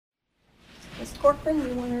Ms. Corcoran,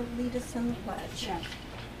 you want to lead us in the pledge? Yes.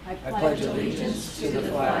 I pledge allegiance to the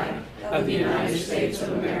flag of the United States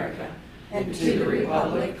of America and to the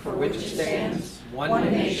republic for which it stands, one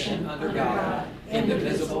nation under God,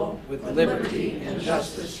 indivisible, with liberty and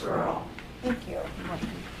justice for all. Thank you.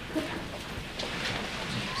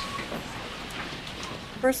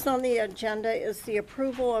 First on the agenda is the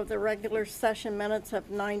approval of the regular session minutes of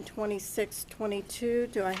 9/26/22.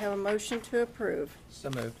 Do I have a motion to approve? So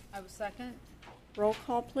moved. I will second. Roll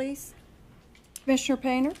call, please. Commissioner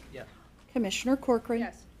Painter? Yes. Commissioner Corcoran?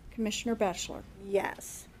 Yes. Commissioner Batchelor?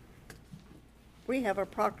 Yes. We have a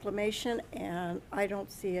proclamation, and I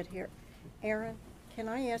don't see it here. Aaron, can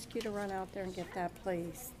I ask you to run out there and get that,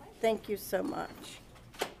 please? Thank you so much.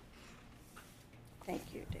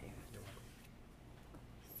 Thank you, Dave.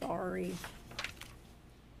 Sorry.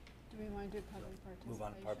 Do we want to do public participation? Move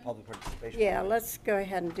on to public participation. Yeah, let's go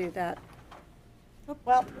ahead and do that.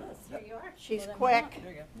 Well, Here you are. she's Well, then quick.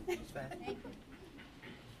 There you go. That's fine.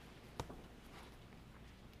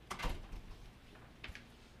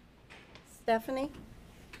 Stephanie?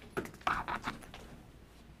 Thank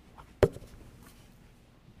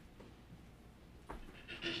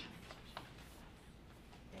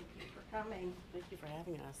you for coming. Thank you for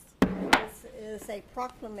having us. This is a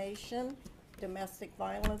proclamation, Domestic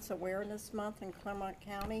Violence Awareness Month in Clermont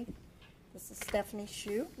County. This is Stephanie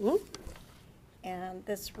Shue. And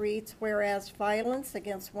this reads, whereas violence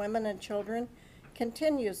against women and children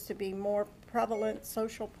continues to be more prevalent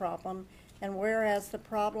social problem, and whereas the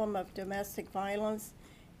problem of domestic violence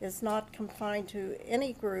is not confined to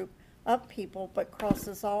any group of people, but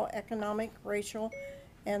crosses all economic, racial,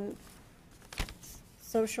 and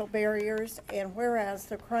social barriers, and whereas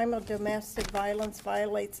the crime of domestic violence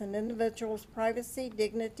violates an individual's privacy,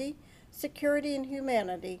 dignity, security, and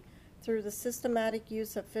humanity through the systematic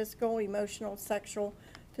use of physical, emotional, sexual,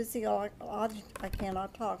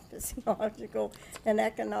 physiological, and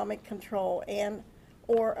economic control and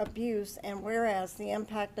or abuse, and whereas the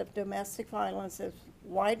impact of domestic violence is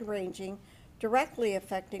wide-ranging, directly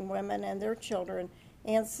affecting women and their children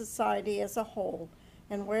and society as a whole,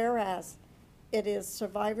 and whereas it is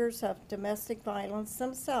survivors of domestic violence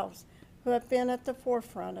themselves who have been at the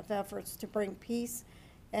forefront of efforts to bring peace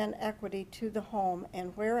and equity to the home,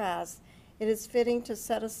 and whereas it is fitting to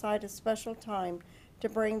set aside a special time to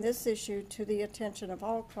bring this issue to the attention of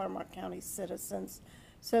all Clermont County citizens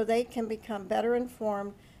so they can become better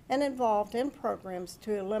informed and involved in programs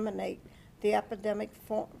to eliminate the epidemic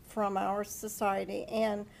from our society,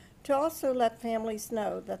 and to also let families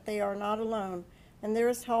know that they are not alone and there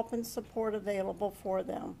is help and support available for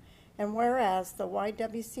them. And whereas the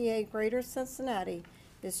YWCA Greater Cincinnati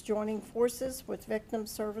is joining forces with victim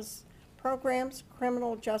service programs,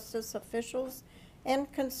 criminal justice officials,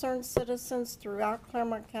 and concerned citizens throughout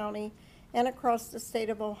Clermont County and across the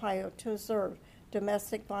state of Ohio to observe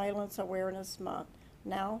Domestic Violence Awareness Month.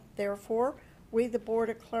 Now, therefore, we, the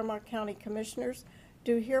Board of Clermont County Commissioners,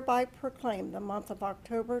 do hereby proclaim the month of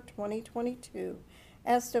October 2022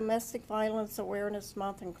 as Domestic Violence Awareness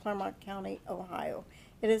Month in Clermont County, Ohio.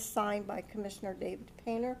 It is signed by Commissioner David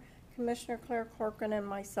Painter, Commissioner Claire Corcoran, and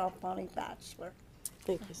myself, Bonnie Batchelor.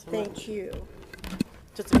 Thank you so much. Thank you.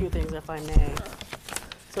 Just a few things, if I may.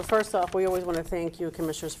 So first off, we always want to thank you,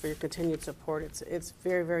 Commissioners, for your continued support. It's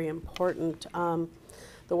very, very important.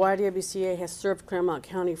 The YWCA has served Clermont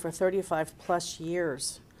County for 35 plus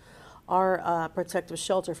years. Our protective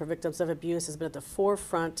shelter for victims of abuse has been at the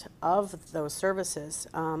forefront of those services.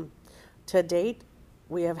 To date,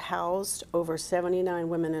 we have housed over 79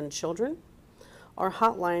 women and children. Our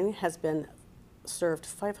hotline has been served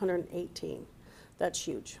 518. That's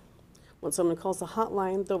huge. When someone calls the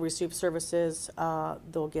hotline, they'll receive services.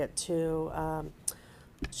 They'll get to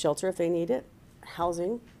shelter if they need it,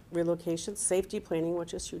 housing, relocation, safety planning,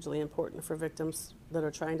 which is hugely important for victims that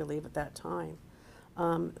are trying to leave at that time.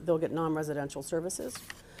 They'll get non-residential services.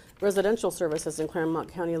 Residential services in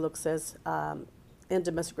Clermont County looks as in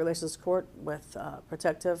domestic relations court with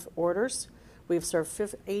protective orders. We've served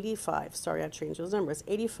 85, sorry I changed those numbers,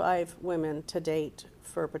 85 women to date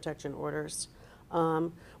for protection orders.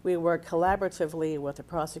 We work collaboratively with the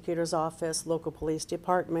prosecutor's office, local police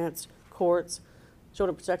departments, courts,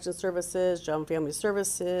 children protection services, child and family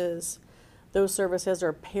services. Those services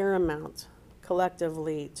are paramount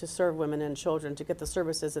collectively to serve women and children to get the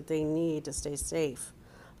services that they need to stay safe.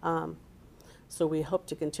 So we hope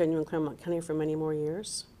to continue in Clermont County for many more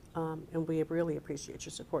years, and we really appreciate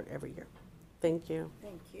your support every year. Thank you.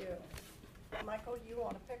 Thank you. Michael, you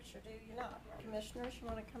want a picture, do you not? Commissioners, you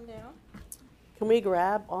want to come down? Can we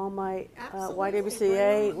grab all my Absolutely.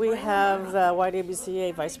 YWCA? We have the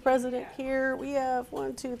YWCA Vice President here. We have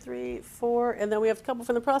 1, 2, 3, 4, and then we have a couple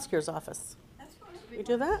from the prosecutor's office. We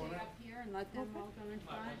do that? Up here and let them all go in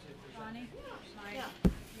front. Bonnie?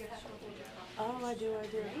 Oh, I do.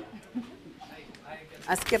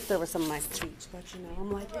 I skipped over some of my speech, but you know, I'm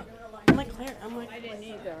like Claire, I didn't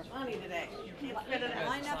either. Bonnie today.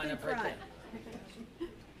 Line up in front.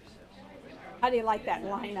 How do you like that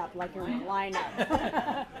line up, like you're in line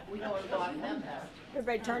up?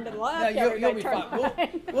 Everybody turn to the left, No, you'll everybody be turn fine. to the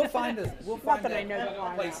right. We'll find a, we'll Not find that I know the a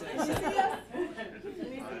line place up. in the center. You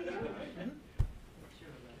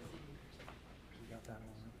got that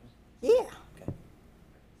one? Yeah. Okay.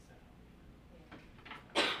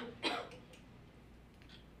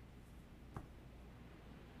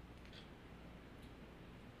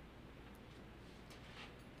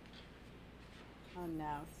 Oh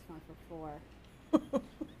no, it's one for 4.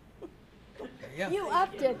 Yeah. You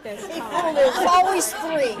upped it this time. Oh, there's always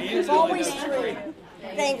 3. There's always 3.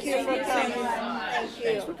 Thank you for coming. Thank you.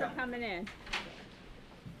 Thanks for coming in.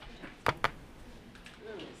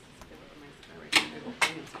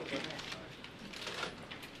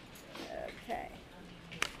 Okay.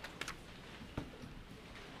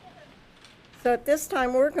 So at this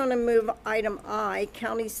time, we're going to move item I,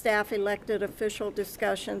 county staff elected official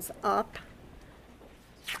discussions up.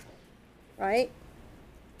 Right?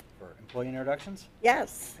 For employee introductions?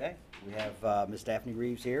 Yes. Okay, we have Ms. Daphne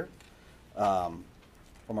Reeves here from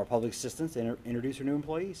our public assistants to introduce her new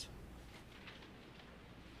employees.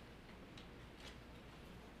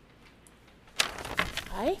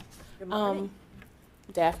 Hi,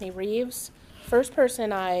 Daphne Reeves. First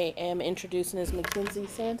person I am introducing is Mackenzie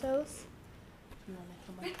Santos. You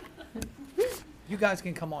wanna come up? You guys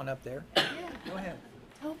can come on up there. Go ahead.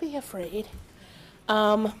 Don't be afraid.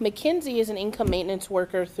 Mackenzie is an income maintenance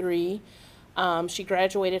worker 3. She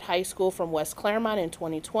graduated high school from West Claremont in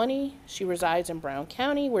 2020. She resides in Brown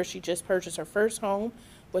County, where she just purchased her first home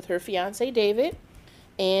with her fiance David.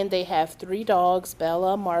 And they have 3 dogs,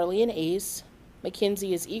 Bella, Marley, and Ace.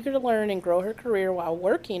 Mackenzie is eager to learn and grow her career while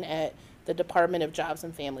working at the Department of Jobs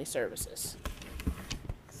and Family Services.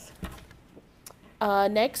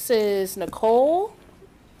 Next is Nicole.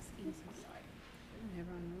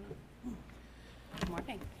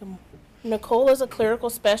 Nicole is a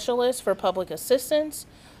clerical specialist for public assistance.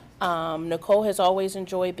 Nicole has always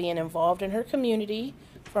enjoyed being involved in her community,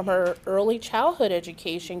 from her early childhood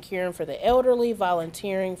education, caring for the elderly,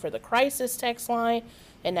 volunteering for the crisis text line,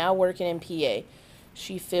 and now working in PA.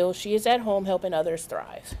 She feels she is at home helping others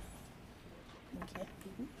thrive.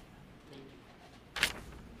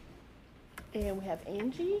 And we have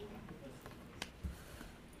Angie.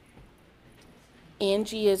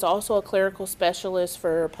 Angie is also a clerical specialist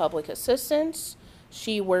for public assistance.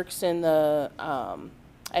 She works in the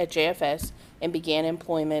at JFS and began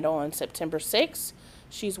employment on September 6th.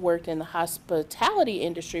 She's worked in the hospitality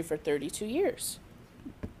industry for 32 years.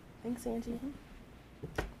 Thanks, Angie.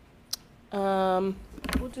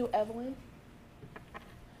 We'll do Evelyn.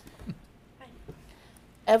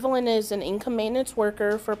 Evelyn is an income maintenance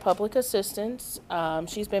worker for public assistance.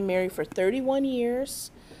 She's been married for 31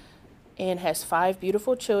 years and has 5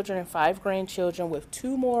 beautiful children and 5 grandchildren, with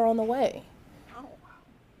 2 more on the way. Oh,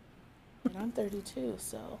 And I'm 32,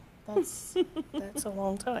 so that's a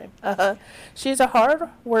long time. She's a hard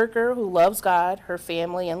worker who loves God, her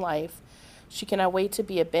family, and life. She cannot wait to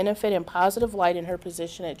be a benefit and positive light in her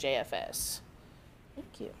position at JFS.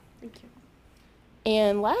 Thank you. Thank you.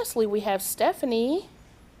 And lastly, we have Stephanie.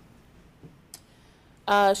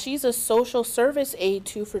 She's a social service aide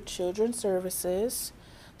too for Children's Services.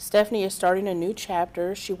 Stephanie is starting a new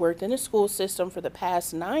chapter. She worked in the school system for the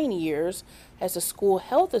past 9 years as a school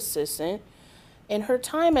health assistant. In her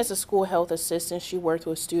time as a school health assistant, she worked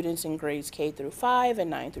with students in grades K through 5 and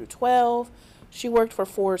 9 through 12. She worked for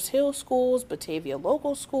Forest Hill Schools, Batavia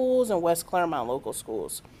Local Schools, and West Claremont Local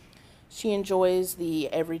Schools. She enjoys the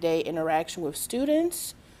everyday interaction with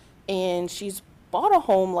students, and she's bought a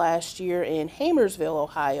home last year in Hamersville,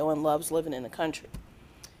 Ohio, and loves living in the country.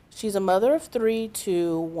 She's a mother of 3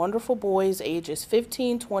 to wonderful boys ages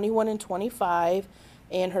 15, 21, and 25,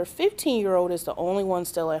 and her 15-year-old is the only one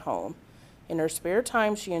still at home. In her spare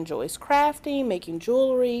time, she enjoys crafting, making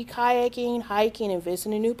jewelry, kayaking, hiking, and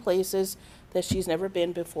visiting new places that she's never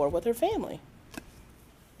been before with her family.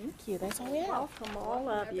 Thank you. That's all we have. welcome all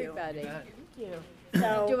of you. Everybody. Thank you.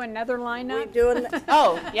 So Do another we're lineup? doing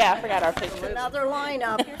Oh, yeah, I forgot our picture. another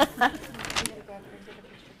lineup.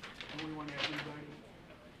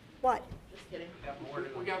 What?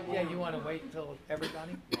 Yeah, you want to wait until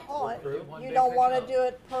everybody? Oh, Group, one you big don't want to picture. do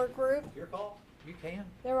it per group? Your call? You can.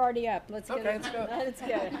 They're already up. Let's get Okay, it. let's go. Let's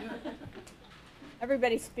get it.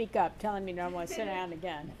 Everybody speak up, telling me you don't want to sit down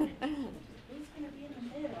again.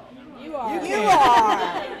 You are. You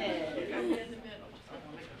are.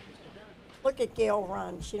 Look at Gail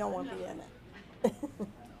run. She don't want to be in it.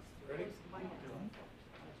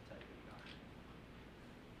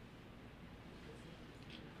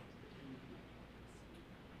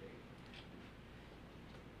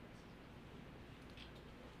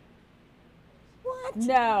 What?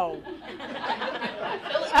 No.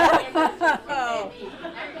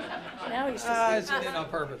 Now he's He's doing it on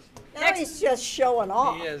purpose. now he's just showing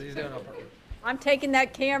off. He is, he's doing it on purpose. I'm taking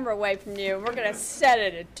that camera away from you. We're going to set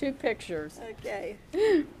it at 2 pictures. Okay.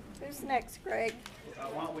 Who's next, Greg?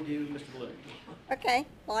 Why don't we do Mr. Blue? Okay,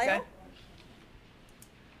 Lyle?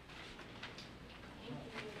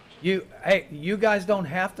 Okay. Hey, you guys don't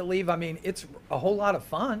have to leave. I mean, it's a whole lot of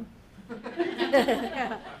fun.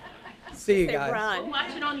 See you They guys. run.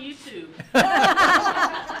 Watch it on YouTube.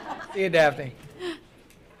 See you, Daphne.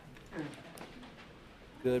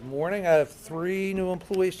 Good morning. I have 3 new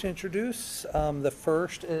employees to introduce. The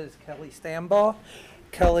first is Kelly Stambaugh.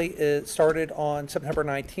 Kelly started on September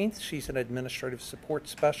 19th. She's an administrative support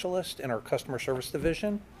specialist in our customer service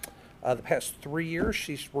division. The past 3 years,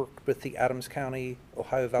 she's worked with the Adams County,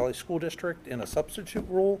 Ohio Valley School District in a substitute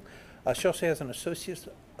role. She also has an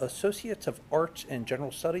Associates of Arts and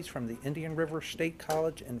General Studies from the Indian River State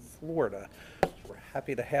College in Florida. We're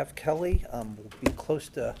happy to have Kelly. We'll be close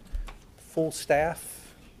to full staff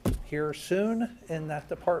here soon in that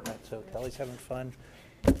department. So Kelly's having fun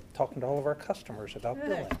talking to all of our customers about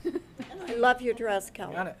billing. I love your dress,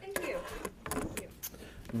 Kelly. Got it.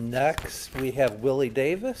 Next, we have Willie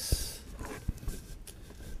Davis.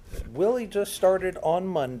 Willie just started on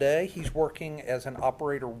Monday. He's working as an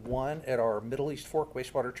operator 1 at our Middle East Fork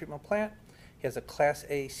wastewater treatment plant. He has a Class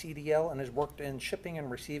A CDL and has worked in shipping and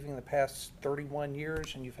receiving the past 31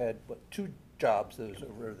 years. And you've had, 2 jobs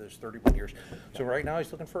over those 31 years. So right now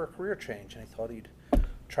he's looking for a career change, and he thought he'd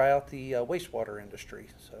try out the wastewater industry.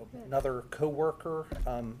 So another coworker,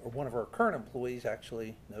 or one of our current employees,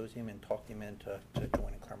 actually knows him and talked him into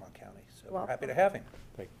joining Claremont County. So we're happy to have him.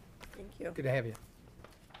 Thank you. Good to have you.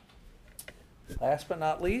 Last but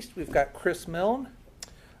not least, we've got Chris Milne.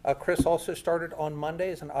 Chris also started on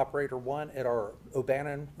Monday as an operator 1 at our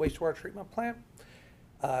Obannon wastewater treatment plant.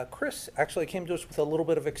 Chris actually came to us with a little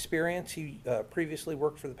bit of experience. He previously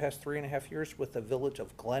worked for the past 3.5 years with the village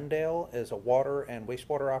of Glendale as a water and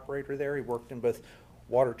wastewater operator there. He worked in both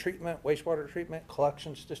water treatment, wastewater treatment,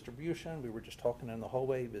 collections, distribution. We were just talking in the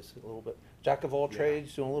hallway. He was a little bit jack of all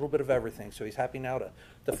trades, doing a little bit of everything. So he's happy now to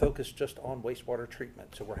focus just on wastewater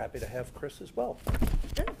treatment. So we're happy to have Chris as well.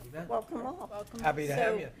 Good. Welcome all. Happy to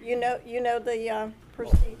have you. You know the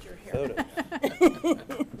procedure here. Photos.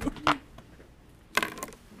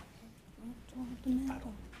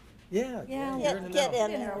 Yeah. Yeah. You're in the Get middle.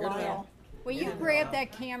 in there, You're in the middle. Lyle. Will you grab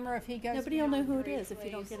that camera if he goes? Nobody will know who it is if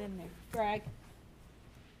you don't get in there. Greg.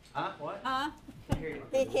 Huh? What? Huh?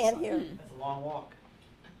 He can't hear. That's a long walk.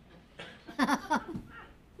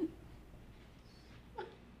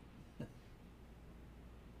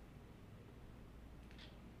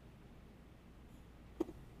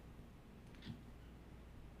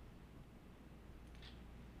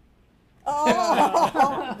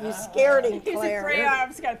 Oh, you scared him, He's Claire. afraid I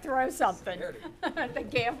was going to throw something. The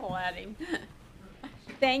gavel at him.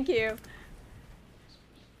 Thank you.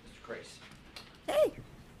 Mr. Grace. Hey.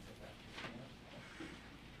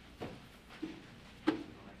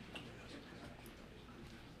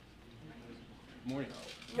 Morning.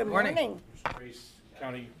 Good Morning. morning. Grace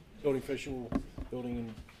County Building Official, Building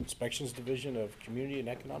and Inspections Division of Community and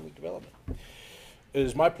Economic Development. It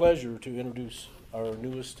is my pleasure to introduce our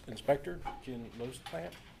newest inspector, Ken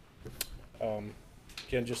Lostplant.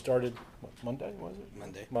 Ken just started, what, Monday, was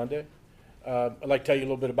it? Monday. I'd like to tell you a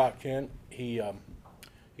little bit about Ken. He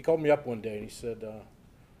called me up one day and he said,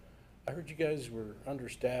 I heard you guys were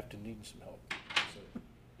understaffed and needing some help. I said,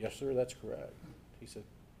 yes, sir, that's correct. He said,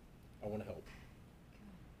 I want to help.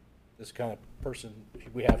 This kind of person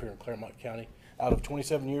we have here in Claremont County. Out of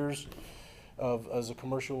 27 years as a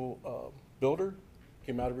commercial builder,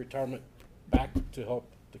 came out of retirement back to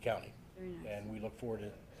help the county. Very nice. And we look forward to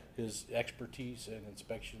his expertise and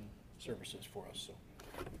inspection services for us. So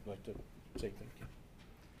I'd like to say thank you.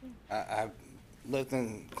 I've lived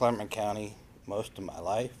in Claremont County most of my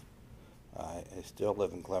life. I still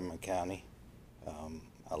live in Claremont County.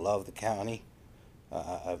 I love the county.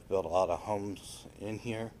 I've built a lot of homes in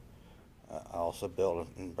here. I also built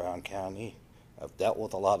in Brown County. I've dealt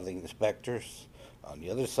with a lot of the inspectors on the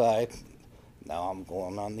other side. Now I'm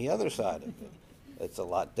going on the other side of it. It's a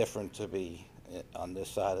lot different to be on this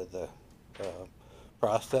side of the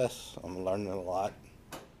process. I'm learning a lot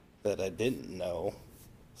that I didn't know,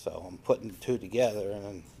 so I'm putting the two together, and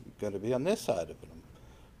I'm going to be on this side of it. I'm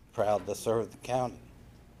proud to serve the county.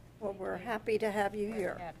 Well, we're happy to have you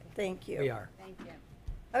here. happy. Thank you. We are. Thank you.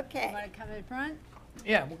 Okay. Want to come in front?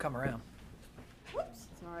 Yeah, we'll come around. Whoops,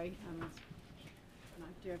 sorry, not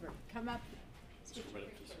to ever, come up.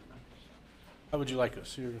 How would you like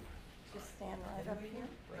us here? Just stand right up here.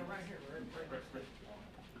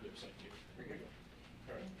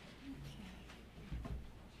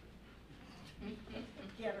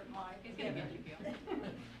 Give it, Mike. Give it. Wait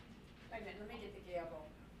a minute, let me get the gavel.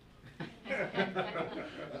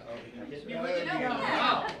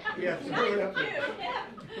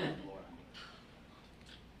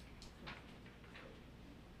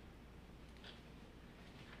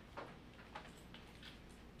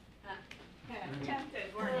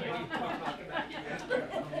 Tempted, weren't you?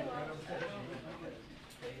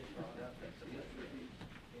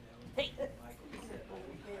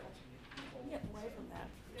 Get away from that.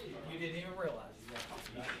 You didn't even realize.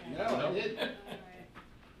 No, I didn't.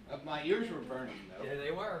 My ears were burning, though. Yeah,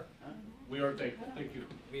 they were. We are thankful. Thank you.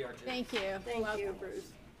 We are too. Thank you. Thank you, Welcome.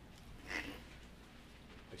 Bruce.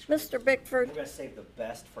 Thanks, Mr. Bickford, We're gonna save the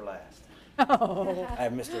best for last. Oh. I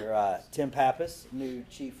have Mr. Tim Pappas, new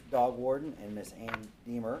chief dog warden, and Miss Ann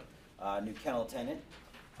Deemer, new kennel attendant.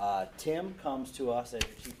 Tim comes to us as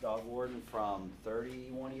your chief dog warden from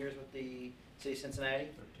 31 years with the city of Cincinnati.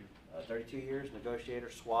 32 years, negotiator,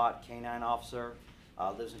 SWAT, canine officer,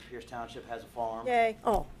 lives in Pierce Township, has a farm. yay.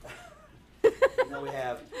 Oh, And then we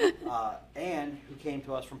have Ann, who came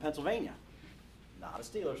to us from Pennsylvania. Not a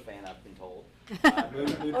Steelers fan, I've been told.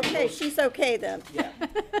 Moved okay, close- she's okay then. Yeah,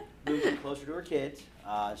 moved in closer to her kids.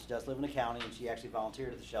 She does live in the county, and she actually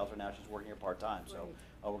volunteered at the shelter. Now she's working here part-time, so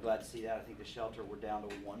we're glad to see that. I think the shelter, we're down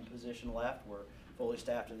to one position left. We're fully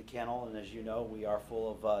staffed in the kennel, and as you know, we are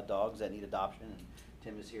full of dogs that need adoption. And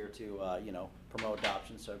Tim is here to, promote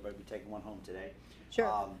adoption, so everybody will be taking one home today.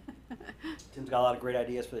 Sure. Tim's got a lot of great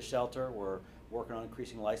ideas for the shelter. We're working on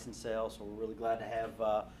increasing license sales, so we're really glad to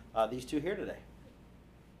have these two here today.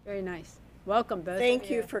 Very nice. Welcome, both of Thank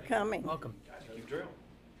you for coming. Welcome.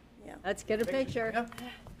 Yeah. Let's get a picture.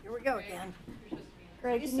 Here we go again.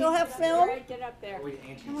 Greg, You still have film? Greg, get up there. Wait,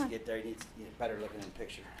 Angie needs to get there. He needs better looking in the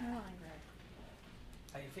picture. How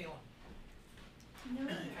you feeling?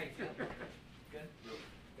 How you feeling? Good? Good.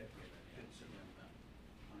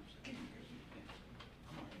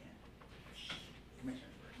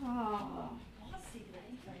 Oh.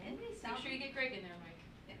 Make sure you get Greg in there, Mike.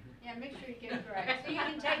 Yeah, make sure you get Greg, so you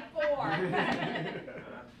can take 4.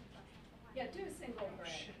 Yeah, do a single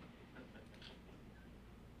Greg.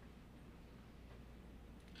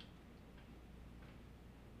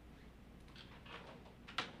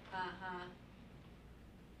 Uh-huh.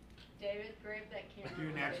 David, grab that camera. Do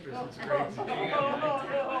an extra Oh, since Greg's oh, in.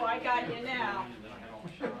 oh, I got you now.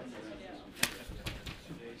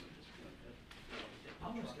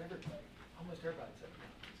 Almost everybody said.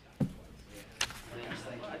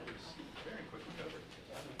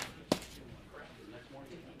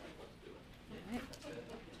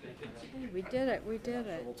 We did it, we did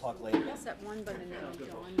it. We'll talk later. That's that one by the name of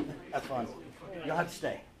John. Have fun. You'll have to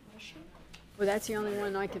stay. Well, that's the only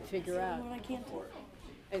one I could figure out. I can't do.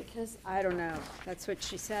 Because, I don't know, that's what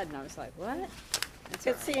she said, and I was like, what? It's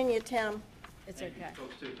Good all right. seeing you, Tim. It's okay.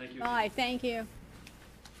 Bye, thank you.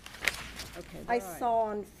 Okay, I bye. saw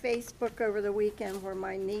on Facebook over the weekend where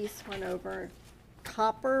my niece went over.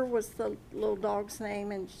 Copper was the little dog's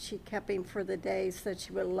name, and she kept him for the day, said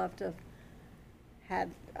she would love to had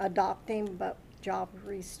adopt him, but job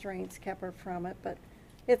restraints kept her from it. But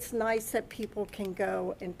it's nice that people can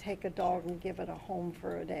go and take a dog and give it a home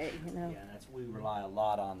for a day, you know? Yeah, and that's, we rely a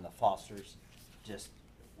lot on the fosters. Just,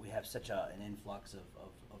 we have such an influx of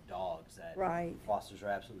dogs that Right. fosters are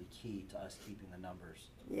absolutely key to us keeping the numbers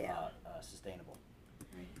Yeah. sustainable.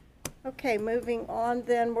 Okay, moving on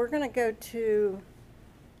then, we're gonna go to,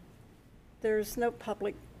 there's no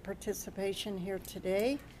public participation here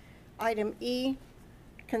today. Item E,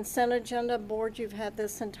 consent agenda. Board, you've had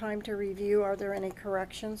this in time to review. Are there any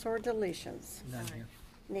corrections or deletions? None here.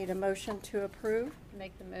 Need a motion to approve?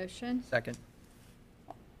 Make the motion. Second.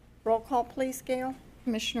 Roll call, please, Gail.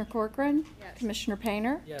 Commissioner Corcoran? Yes. Commissioner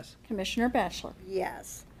Painter? Yes. Commissioner Bachelor?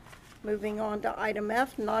 Yes. Moving on to item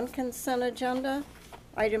F, non-consent agenda.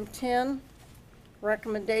 Item 10,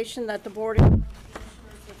 recommendation that the Board of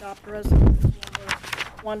Commissioners adopt resolution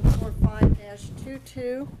number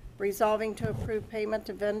 145-22, resolving to approve payment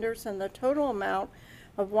to vendors in the total amount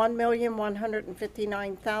of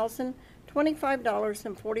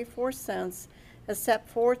 $1,159,025.44 as set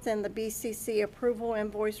forth in the BCC approval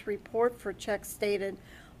invoice report for checks dated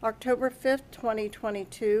October 5th,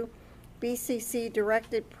 2022, BCC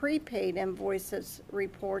directed prepaid invoices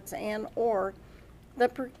reports and/or the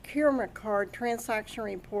procurement card transaction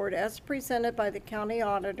report as presented by the county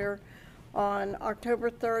auditor on October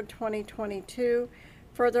 3rd, 2022,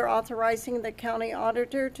 further authorizing the county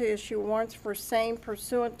auditor to issue warrants for same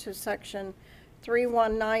pursuant to section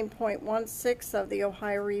 319.16 of the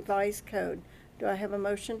Ohio Revised Code. Do I have a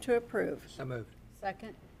motion to approve? So moved.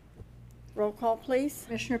 Second. Roll call, please.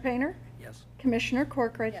 Commissioner Painter, Yes. Commissioner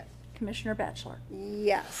Corcoran. Yes. Commissioner Batchelor.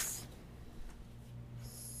 Yes.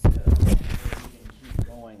 So, we can keep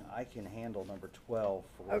going. I can handle number 12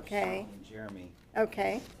 for Okay. Cindy and Jeremy.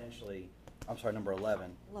 Okay. Potentially, I'm sorry, number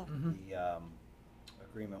 11. The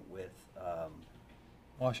agreement with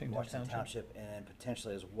Washington Washington Township, and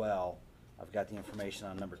potentially as well, I've got the information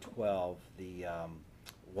on number 12, the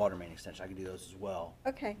water main extension. I can do those as well.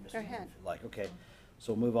 Okay, Mr. go Newman, ahead. if you'd like, okay.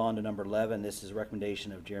 So we'll move on to number 11. This is a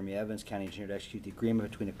recommendation of Jeremy Evans, County Engineer, to execute the agreement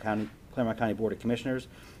between the Claremont County Board of Commissioners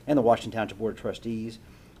and the Washington Township Board of Trustees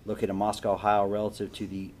located in Moscow, Ohio, relative to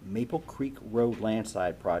the Maple Creek Road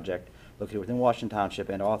Landslide Project located within Washington Township,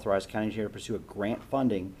 and to authorize County Engineer to pursue a grant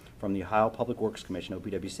funding from the Ohio Public Works Commission,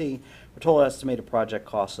 OPWC, for a total estimated project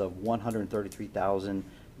cost of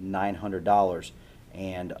 $133,900.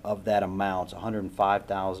 And of that amount,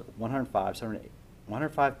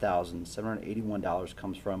 $105,781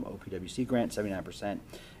 comes from OPWC grant, 79%, and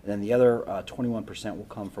then the other 21% will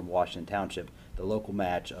come from Washington Township, the local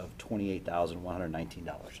match of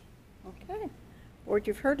 $28,119. Okay. Board,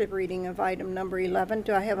 you've heard the reading of item number 11.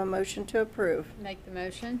 Do I have a motion to approve? Make the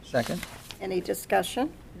motion? Second? Any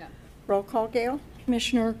discussion? No. Roll call, Gail?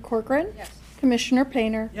 Commissioner Corcoran. Yes. Commissioner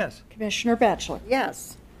Painter. Yes. Commissioner Batchelor.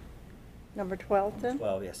 Yes. Number 12, then?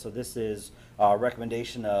 12, yes. So this is a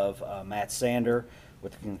recommendation of Matt Sander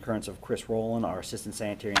with the concurrence of Chris Rowland, our Assistant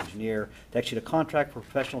Sanitary Engineer, to execute a contract for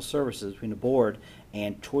professional services between the board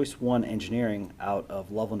and Choice One Engineering out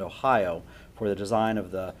of Loveland, Ohio, for the design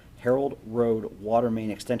of the Harold Road Water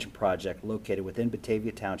Main Extension Project located within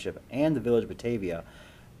Batavia Township and the Village of Batavia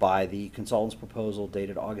by the consultant's proposal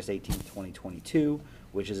dated August 18, 2022,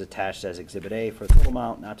 which is attached as Exhibit A, for a total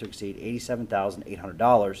amount not to exceed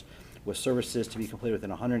 $87,800, with services to be completed within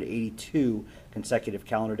 182 consecutive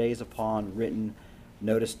calendar days upon written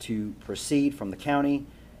notice to proceed from the county,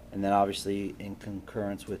 and then obviously in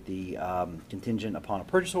concurrence with the contingent upon a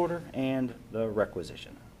purchase order and the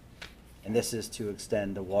requisition. And this is to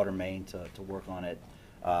extend the water main to work on it,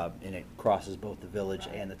 and it crosses both the village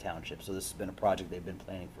and the township. So this has been a project they've been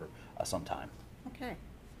planning for some time. Okay.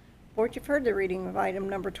 Board, you've heard the reading of item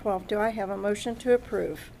number 12. Do I have a motion to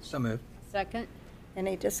approve? So moved. Second?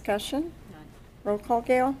 Any discussion? None. Roll call,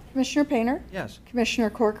 Gail? Commissioner Painter. Yes. Commissioner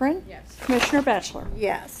Corcoran. Yes. Commissioner Batchelor.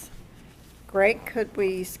 Yes. Greg, could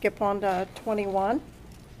we skip on to 21?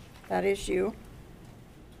 That is you.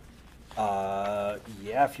 Yeah,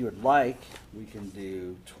 if you would like, we can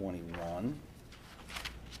do 21.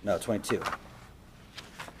 No, 22. 22,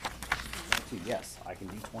 yes, I can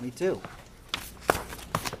do 22.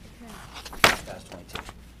 That's 22.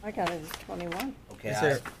 I got it as 21. Okay. Is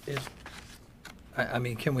there, I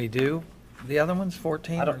mean, can we do the other ones,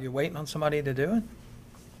 14? I don't- Are you waiting on somebody to do it?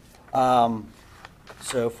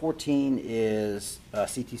 So 14 is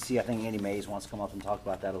CTC. I think Andy Mays wants to come up and talk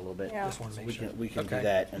about that a little bit. Yeah. Just wanna So make we sure. can do Okay.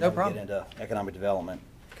 that, and No then we'll get problem. into economic development.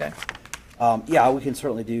 Okay. Yeah, we can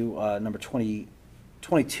certainly do number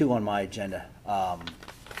 22 on my agenda.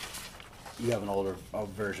 You have an older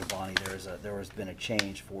version, Bonnie. There has been a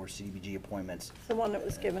change for CDBG appointments. It's the one that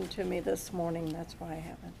was given to me this morning. That's why I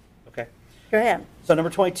haven't. Okay. Go ahead. So number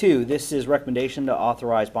 22, this is recommendation to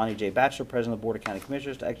authorize Bonnie J. Batchelor, President of the Board of County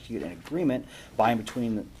Commissioners, to execute an agreement by and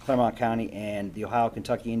between Claremont County and the Ohio,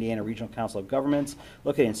 Kentucky, Indiana Regional Council of Governments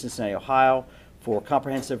located in Cincinnati, Ohio, for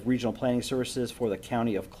comprehensive regional planning services for the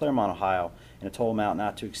county of Claremont, Ohio, in a total amount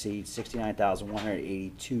not to exceed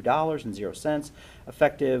 $69,182.00,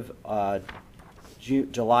 effective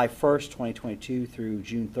July 1st, 2022 through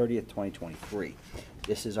June 30th, 2023.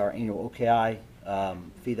 This is our annual OKI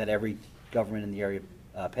fee that every government in the area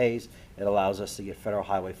pays. It allows us to get federal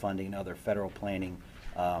highway funding and other federal planning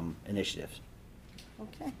initiatives.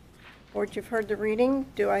 Okay. Board, you've heard the reading.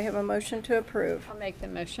 Do I have a motion to approve? I'll make the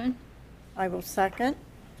motion. I will second.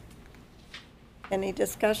 Any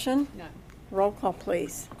discussion? No. Roll call,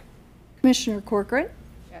 please. Commissioner Corcoran.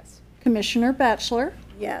 Yes. Commissioner Batchelor.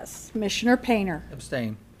 Yes. Commissioner Painter.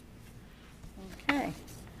 Abstain. Okay.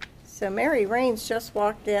 So Mary Raines just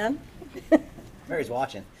walked in. Mary's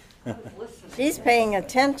watching. She's paying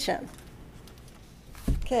attention.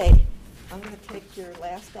 Okay. I'm going to take your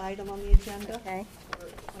last item on the agenda. Okay. For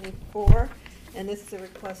 24, and this is a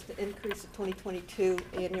request to increase the 2022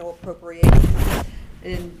 annual appropriations.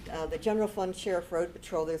 In the general fund Sheriff Road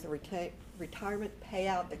Patrol, there's a retirement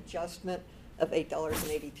payout adjustment of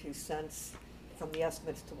 $8.82 from the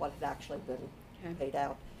estimates to what had actually been paid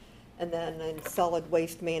out. And then in solid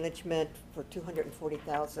waste management for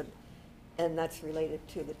 $240,000, and that's related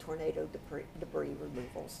to the tornado debris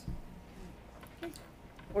removals.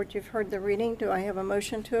 Board, you've heard the reading. Do I have a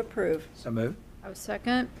motion to approve? So moved. I was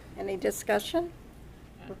second. Any discussion?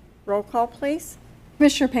 Roll call, please.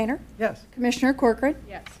 Commissioner Painter, Yes. Commissioner Corcoran,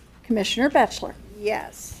 Yes. Commissioner Batchelor.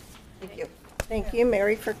 Yes. Thank you. Thank you,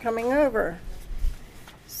 Mary, for coming over.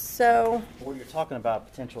 So, Board, you're talking about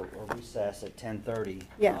potential recess at 10:30.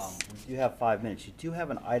 Yes. We do have 5 minutes. You do have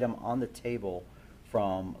an item on the table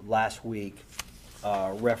from last week,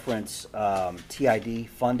 reference TID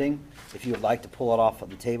funding. If you would like to pull it off of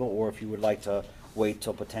the table, or if you would like to wait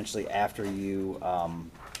till potentially after you come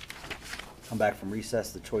back from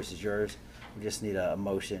recess, the choice is yours. We just need a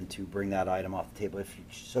motion to bring that item off the table if you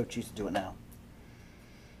so choose to do it now.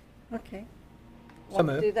 okay. So Want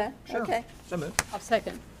to moved. do that? Sure. Okay. So moved. I'll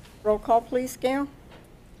second. Roll call, please, Gail?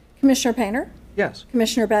 Commissioner Painter, Yes.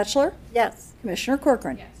 Commissioner Batchelor, Yes. Commissioner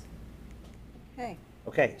Corcoran. Yes. Okay.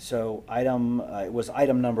 Okay, so it was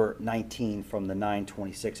item number 19 from the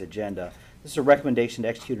 9/26 agenda. This is a recommendation to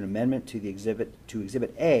execute an amendment to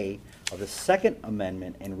Exhibit A of the Second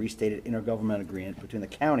Amendment and restated intergovernmental agreement between the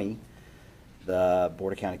county, the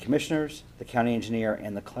Board of County Commissioners, the county engineer,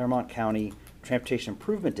 and the Claremont County Transportation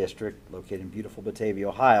Improvement District, located in beautiful Batavia,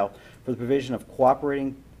 Ohio, for the provision of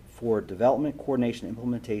cooperating for development, coordination,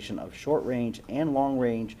 implementation of short-range and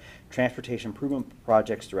long-range transportation improvement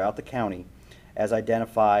projects throughout the county, as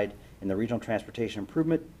identified in the Regional Transportation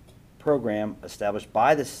Improvement Program established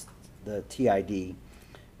by the TID,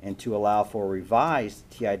 and to allow for a revised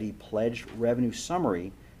TID pledged revenue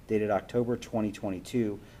summary dated October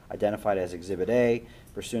 2022, identified as Exhibit A,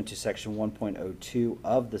 pursuant to Section 1.02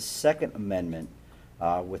 of the Second Amendment,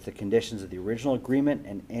 with the conditions of the original agreement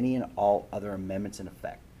and any and all other amendments in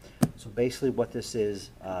effect. So basically what this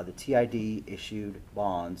is, the TID issued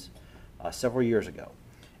bonds several years ago,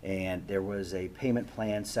 and there was a payment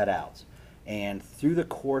plan set out. And through the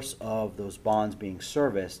course of those bonds being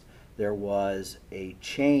serviced, there was a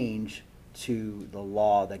change to the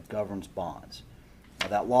law that governs bonds. Now,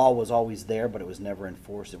 that law was always there, but it was never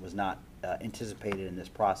enforced. It was not anticipated in this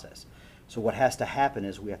process. So what has to happen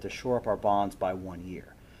is we have to shore up our bonds by 1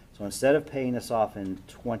 year. So instead of paying this off in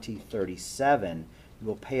 2037, we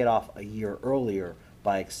will pay it off a year earlier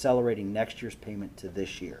by accelerating next year's payment to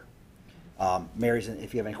this year. Mary's,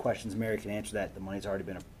 if you have any questions, Mary can answer that. The money's already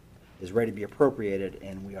is ready to be appropriated,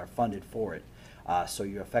 and we are funded for it. So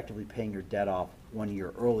you're effectively paying your debt off 1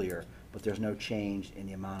 year earlier, but there's no change in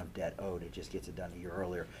the amount of debt owed. It just gets it done a year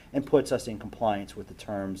earlier and puts us in compliance with the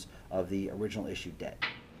terms of the original issued debt.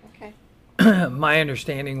 Okay. My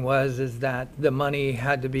understanding is that the money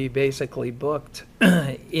had to be basically booked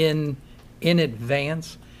in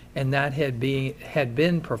advance, and that had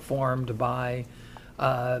been performed by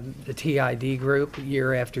the TID group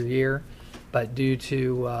year after year, but due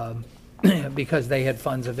to because they had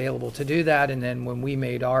funds available to do that, and then when we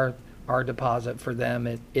made our deposit for them,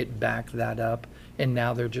 it backed that up, and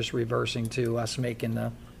now they're just reversing to us making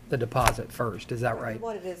the deposit first. Is that right?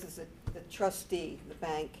 What it is that the trustee, the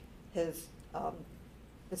bank, is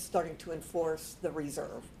starting to enforce the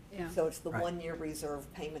reserve. Yeah. So it's the Right. 1 year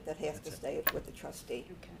reserve payment that has to stay with the trustee.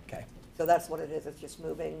 Okay. So that's what it is. It's just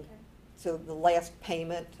moving. So the last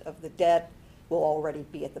payment of the debt will already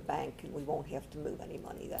be at the bank, and we won't have to move any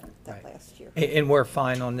money that Right. last year. And we're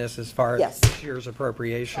fine on this as far as Yes. this year's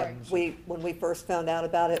appropriations? When we first found out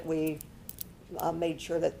about it, we made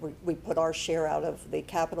sure that we put our share out of the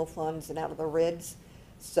capital funds and out of the RIDS.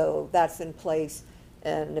 So that's in place.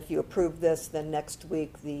 And if you approve this, then next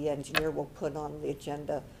week, the engineer will put on the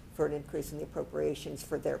agenda for an increase in the appropriations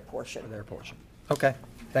for their portion. For their portion. Okay,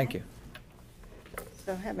 thank you.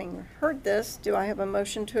 So having heard this, do I have a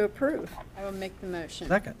motion to approve? I will make the motion.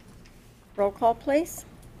 Second. Roll call, please.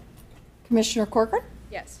 Commissioner Corcoran,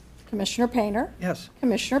 Yes. Commissioner Painter, Yes.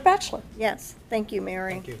 Commissioner Batchelor. Yes, thank you,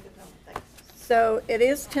 Mary. Thank you. So it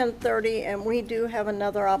is 10:30, and we do have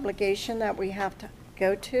another obligation that we have to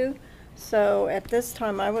go to. So at this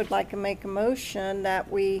time, I would like to make a motion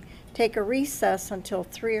that we take a recess until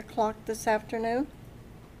 3 o'clock this afternoon.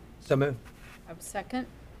 So moved. I will second.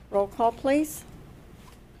 Roll call, please.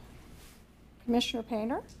 Commissioner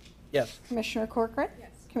Painter, Yes. Commissioner Corcoran,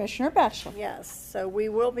 Yes. Commissioner Batchelor. Yes, so we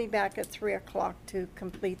will be back at 3 o'clock to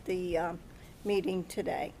complete the meeting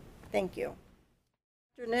today. Thank you.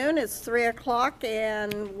 Afternoon, it's 3 o'clock,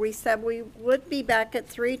 and we said we would be back at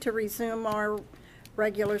 3 to resume our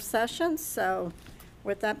regular session. So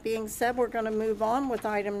with that being said, we're going to move on with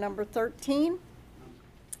item number 13.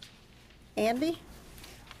 Andy?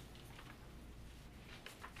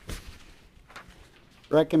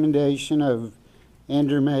 Recommendation of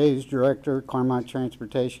Andrew Mays, Director, Claremont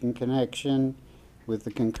Transportation Connection, with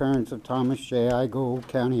the concurrence of Thomas J. Eigel,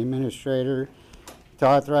 County Administrator, to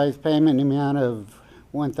authorize payment in the amount of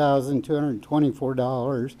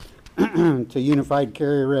 $1,224 to Unified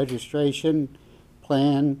Carrier Registration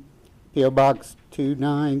Plan, P.O. Box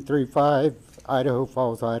 2935, Idaho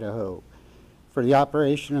Falls, Idaho, for the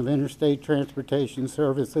operation of interstate transportation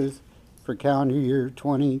services for calendar year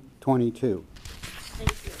 2022.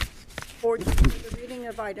 Thank you. Board, for the reading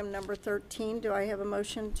of item number 13, do I have a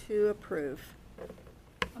motion to approve?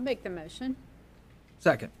 I'll make the motion.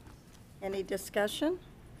 Second. Any discussion?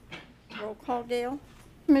 Roll call, Gail?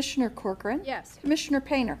 Commissioner Corcoran. Yes. Commissioner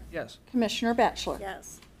Painter. Yes. Commissioner Batchelor.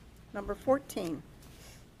 Yes. Number 14.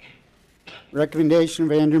 Recommendation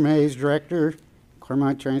of Andrew Mays, Director,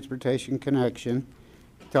 Claremont Transportation Connection,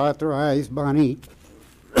 to authorize Bonnie,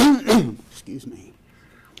 excuse me,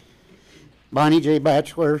 Bonnie J.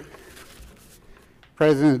 Batchelor,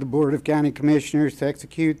 President of the Board of County Commissioners, to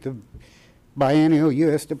execute the biennial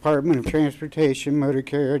U.S. Department of Transportation Motor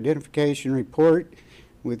Carrier Identification Report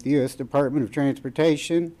with the U.S. Department of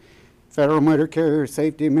Transportation, Federal Motor Carrier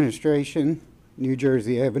Safety Administration, New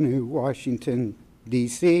Jersey Avenue, Washington,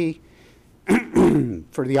 D.C.,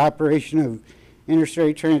 for the operation of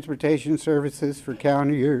interstate transportation services for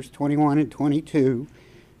calendar years 21 and 22,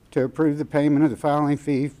 to approve the payment of the filing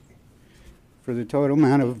fee for the total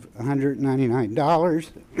amount of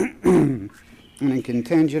 $199 and a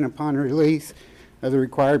contingent upon release of the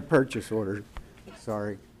required purchase order.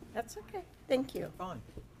 Sorry. That's okay. Thank you. Fine.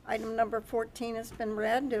 Item number 14 has been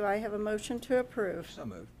read. Do I have a motion to approve? So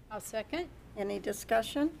moved. I'll second. Any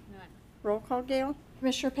discussion? None. Roll call, Gail?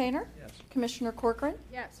 Commissioner Painter. Yes. Commissioner Corcoran.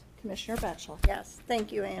 Yes. Commissioner Batchelor. Yes.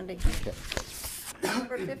 Thank you, Andy.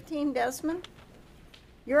 Number 15, Desmond,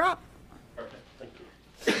 you're up.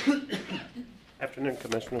 Afternoon,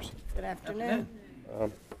 Commissioners. Good afternoon.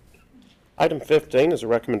 Item 15 is a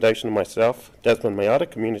recommendation of myself, Desmond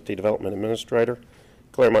Mayotta, Community Development Administrator,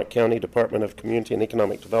 Claremont County Department of Community and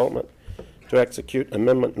Economic Development, to execute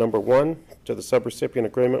Amendment Number 1 to the subrecipient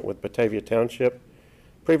agreement with Batavia Township,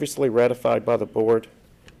 previously ratified by the Board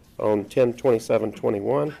on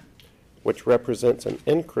 10/27/21, which represents an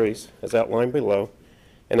increase, as outlined below,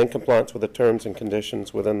 and in compliance with the terms and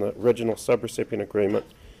conditions within the original subrecipient agreement,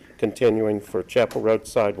 continuing for Chapel Road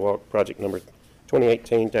Sidewalk, project number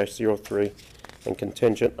 2018-03, and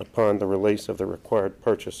contingent upon the release of the required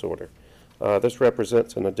purchase order. This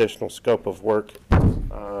represents an additional scope of work,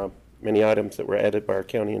 many items that were added by our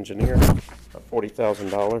county engineer,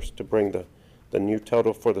 $40,000 to bring the new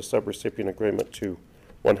total for the subrecipient agreement to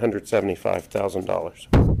 $175,000.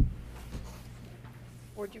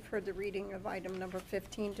 Board, you've heard the reading of item number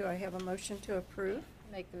 15. Do I have a motion to approve?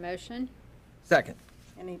 Make the motion. Second.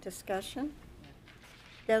 Any discussion?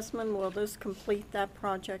 Desmond, will this complete that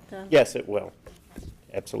project then? Yes, it will.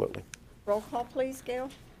 Absolutely. Roll call, please, Gail?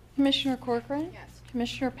 Commissioner Corcoran. Yes.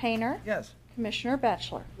 Commissioner Painter. Yes. Commissioner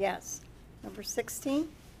Batchelor. Yes. Number 16?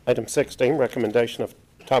 Item 16, recommendation of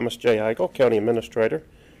Thomas J. Eigel, County Administrator,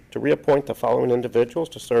 to reappoint the following individuals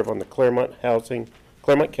to serve on the Claremont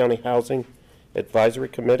County Housing Advisory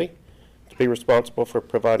Committee, to be responsible for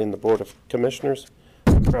providing the Board of Commissioners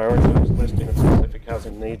prioritized listing of specific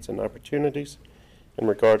housing needs and opportunities in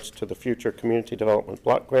regards to the future Community Development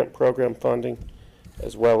Block Grant Program funding,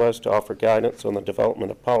 as well as to offer guidance on the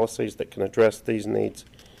development of policies that can address these needs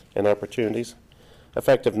and opportunities,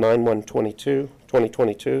 effective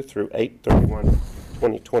 9/1/2022 through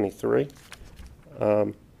 8/31/2023.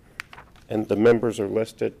 And the members are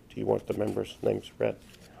listed. Do you want the members' names read?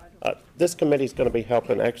 This committee is going to be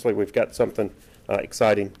helping. Actually, we've got something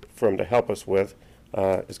exciting for them to help us with.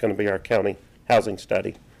 It's going to be our county housing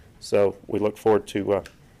study. So we look forward to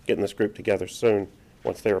getting this group together soon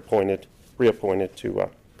once they're reappointed to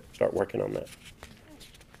start working on that.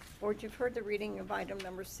 Board, you've heard the reading of item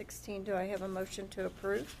number 16. Do I have a motion to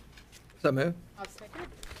approve? So moved. I'll second.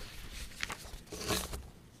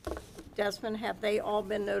 Desmond, have they all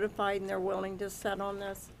been notified and they're willing to set on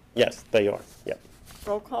this? Yes, they are. Yep.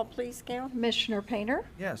 Roll call, please, Gail? Commissioner Painter.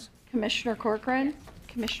 Yes. Commissioner Corcoran.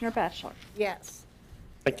 Commissioner Batchelor. Yes.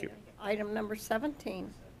 Thank you. Item number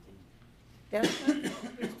 17. Desmond,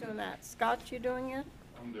 who's doing that? Scott, you doing it?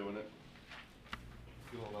 I'm doing it.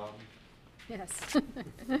 You'll allow me? Yes.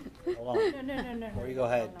 Hold on. No. Before you go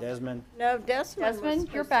ahead, Desmond. No, Desmond was Desmond,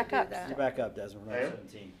 you're supposed to back do up. that. You're back up, Desmond, for number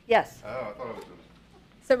 17. Yes. Oh, I thought I was doing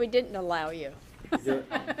So we didn't allow you. Hey,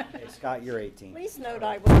 Scott, you're 18. Please note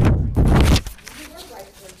I was.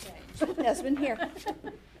 Desmond, here.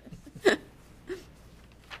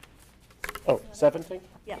 Oh, 17?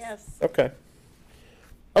 Yes. Okay.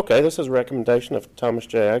 Okay, this is a recommendation of Thomas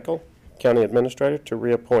J. Eichel, County Administrator, to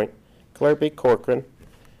reappoint Claire B. Corcoran,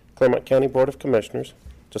 Claremont County Board of Commissioners,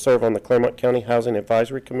 to serve on the Claremont County Housing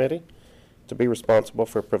Advisory Committee, to be responsible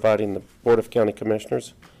for providing the Board of County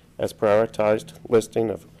Commissioners as prioritized listing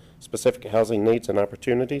of specific housing needs and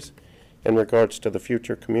opportunities in regards to the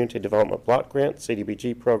future Community Development Block Grant,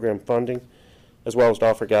 CDBG program funding, as well as to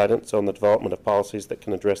offer guidance on the development of policies that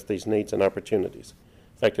can address these needs and opportunities,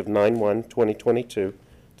 effective 9/1/2022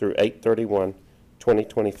 through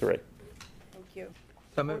 8/31/2023. Thank you.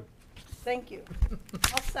 So moved. Thank you.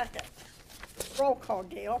 I'll second. Roll call,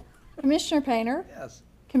 Gail. Commissioner Painter? Yes.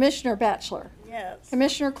 Commissioner Batchelor? Yes.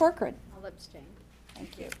 Commissioner Corcoran? I'll abstain.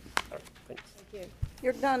 Thank you. Thanks. Thank you.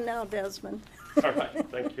 You're done now, Desmond. All right,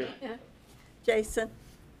 thank you. Jason,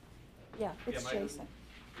 Yeah, it's Jason.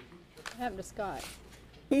 What happened to Scott?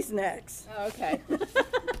 he's next. Oh, okay.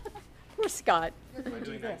 Poor Scott. Am I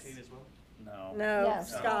doing 19 as well? No. No,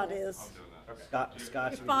 Yes. Scott is.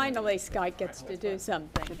 Scott. Finally, Scott gets to do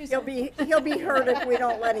something. He'll be hurt if we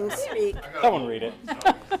don't let him speak. Someone read it.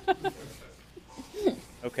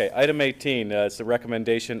 Okay, item 18, it's the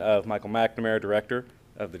recommendation of Michael McNamara, Director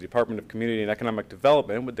of the Department of Community and Economic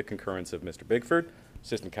Development, with the concurrence of Mr. Bigford,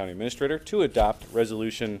 Assistant County Administrator, to adopt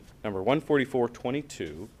Resolution Number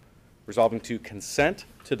 14422, resolving to consent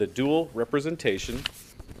to the dual representation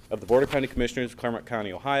of the Board of County Commissioners of Claremont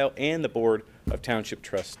County, Ohio, and the Board of Township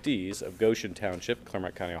Trustees of Goshen Township,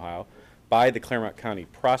 Claremont County, Ohio, by the Claremont County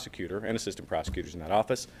Prosecutor and Assistant Prosecutors in that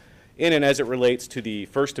office, in and as it relates to the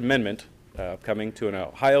First Amendment coming to an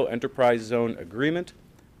Ohio Enterprise Zone Agreement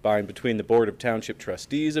by and between the Board of Township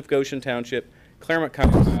Trustees of Goshen Township, Claremont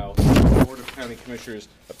County, Ohio, and the Board of County Commissioners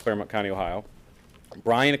of Claremont County, Ohio,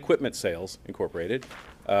 Bryan Equipment Sales Incorporated,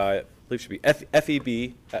 I believe it should be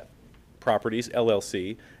FEB Properties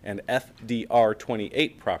LLC, and FDR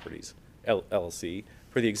 28 Properties LLC,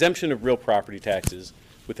 for the exemption of real property taxes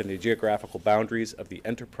within the geographical boundaries of the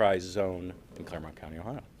Enterprise Zone in Claremont County,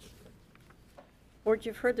 Ohio. Board,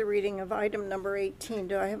 you've heard the reading of item number 18.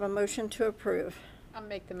 Do I have a motion to approve? I'll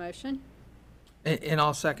make the motion. And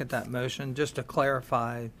I'll second that motion. Just to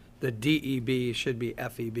clarify, the DEB should be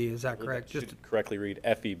FEB, is that correct? Should Just, correctly read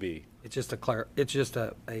FEB. it's just a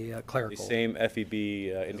The clerical. same FEB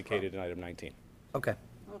indicated in item 19. Okay.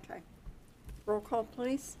 Okay. Roll call,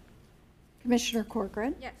 please. Commissioner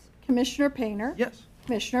Corcoran? Yes. Commissioner Painter? Yes.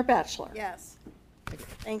 Commissioner Batchelor? Yes.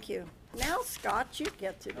 Thank you. Now, Scott, you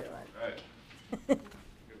get to do it. All right. Good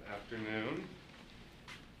afternoon.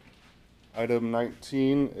 Item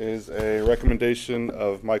 19 is a recommendation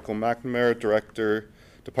of Michael McNamara, Director,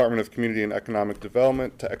 Department of Community and Economic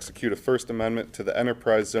Development, to execute a First Amendment to the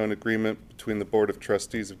Enterprise Zone Agreement between the Board of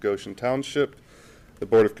Trustees of Goshen Township, the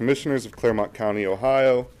Board of Commissioners of Claremont County,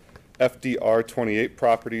 Ohio, FDR 28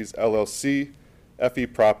 Properties LLC, FE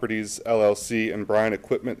Properties LLC, and Bryan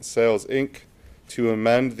Equipment Sales, Inc., to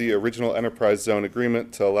amend the original Enterprise Zone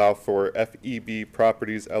Agreement to allow for FEB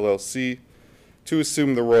Properties LLC to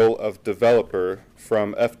assume the role of developer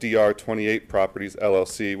from FDR 28 Properties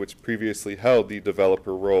LLC, which previously held the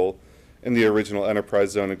developer role in the original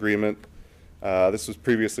Enterprise Zone Agreement. This was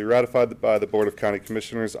previously ratified by the Board of County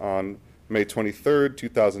Commissioners on May 23rd,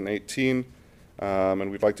 2018.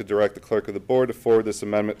 And we'd like to direct the clerk of the board to forward this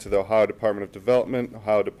amendment to the Ohio Department of Development,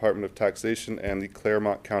 Ohio Department of Taxation, and the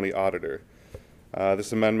Claremont County Auditor.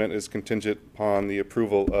 This amendment is contingent upon the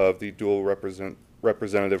approval of the dual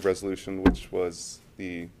representative resolution, which was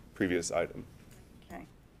the previous item. Okay.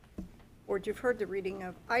 Board, you've heard the reading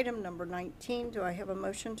of item number 19. Do I have a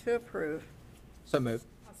motion to approve? So moved.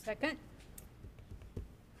 I'll second.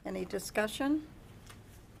 Any discussion?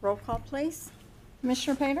 Roll call, please.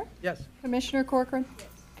 Commissioner Painter? Yes. Commissioner Corcoran? Yes.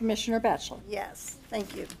 Commissioner Batchelor? Yes,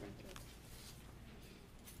 thank you.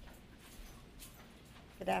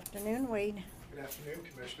 Good afternoon, Wade. Good afternoon,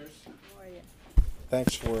 Commissioners. How are you?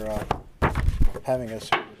 Thanks for having us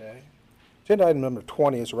here today. Agenda item number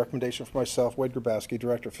 20 is a recommendation for myself, Wade Grabowski,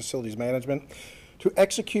 Director of Facilities Management, to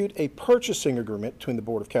execute a purchasing agreement between the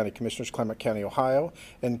Board of County Commissioners, Claremont County, Ohio,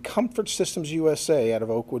 and Comfort Systems USA out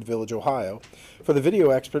of Oakwood Village, Ohio, for the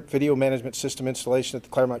Video Expert video management system installation at the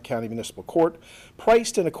Claremont County Municipal Court,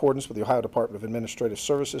 priced in accordance with the Ohio Department of Administrative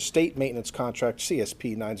Services State Maintenance Contract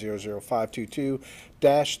CSP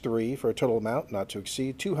 900522-3 for a total amount not to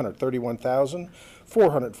exceed $231,400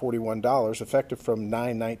 $441, effective from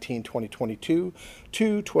 9/19/2022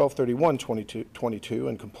 to 12/31/2022,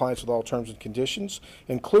 in compliance with all terms and conditions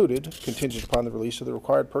included, contingent upon the release of the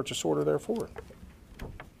required purchase order therefore.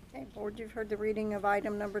 Okay, Board, you've heard the reading of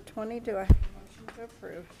item number 20. Do I have a motion to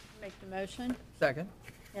approve? Make the motion. Second.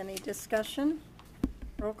 Any discussion?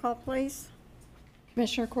 Roll call, please.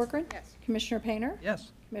 Commissioner Corcoran? Yes. Commissioner Painter?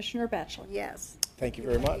 Yes. Commissioner Batchelor? Yes. Thank you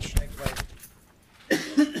very much. Thanks,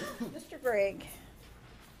 ladies. Mr. Gregg.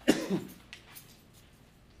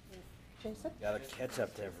 Jason? Gotta catch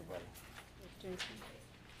up to everybody.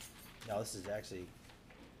 No, this is actually,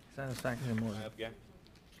 Satisfaction more.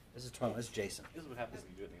 this is Jason. This is what happens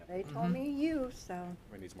when you do it in the They told me you, so.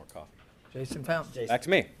 Everybody needs more coffee. Jason Fountain. Jason. Back to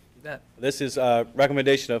me. You bet. This is a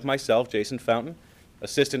recommendation of myself, Jason Fountain,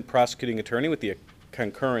 Assistant Prosecuting Attorney, with the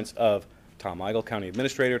concurrence of Tom Eigel, County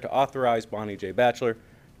Administrator, to authorize Bonnie J. Batchelor,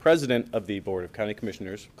 President of the Board of County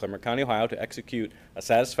Commissioners, Claremont County, Ohio, to execute a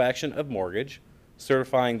satisfaction of mortgage,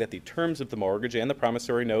 certifying that the terms of the mortgage and the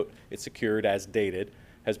promissory note it secured as dated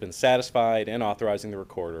has been satisfied, and authorizing the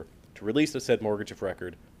recorder to release the said mortgage of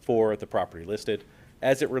record for the property listed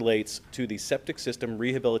as it relates to the septic system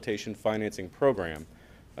rehabilitation financing program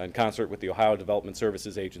in concert with the Ohio Development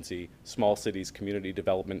Services Agency Small Cities Community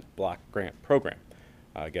Development Block Grant Program,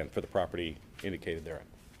 again, for the property indicated therein.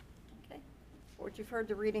 Okay. Board, you've heard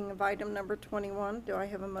the reading of item number 21. Do I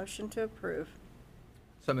have a motion to approve?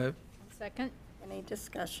 So moved. Second. Any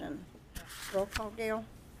discussion? Roll call, Gail.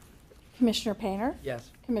 Commissioner Painter? Yes.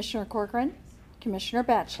 Commissioner Corcoran? Commissioner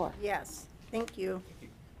Batchelor? Yes. Thank you.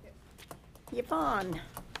 Yvonne.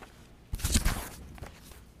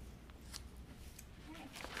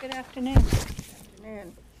 Good afternoon.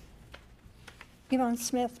 Afternoon. Yvonne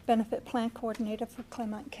Smith, Benefit Plan Coordinator for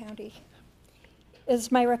Claremont County. It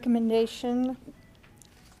is my recommendation,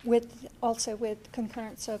 also with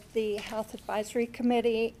concurrence of the Health Advisory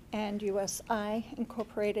Committee and USI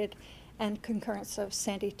Incorporated, and concurrence of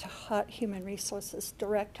Sandy Tahat, Human Resources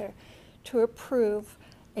Director, to approve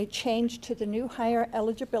a change to the new hire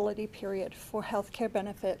eligibility period for health care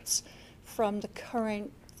benefits from the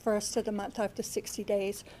current first of the month after 60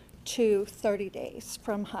 days to 30 days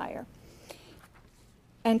from hire,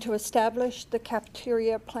 and to establish the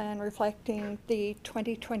cafeteria plan reflecting the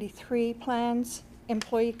 2023 plans,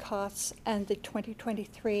 employee costs, and the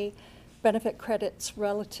 2023 benefit credits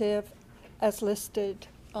relative as listed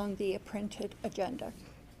on the printed agenda.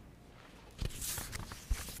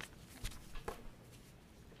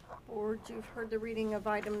 Board, you've heard the reading of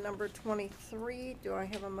item number 23. Do I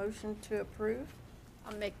have a motion to approve?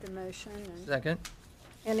 I'll make the motion. And Second.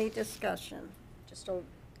 Any discussion? just a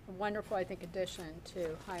wonderful, I think, addition to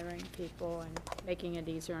hiring people and making it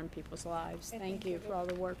easier on people's lives. Thank you for all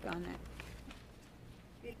the work on it.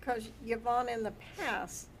 Because Yvonne, in the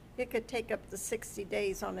past, it could take up to 60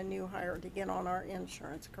 days on a new hire to get on our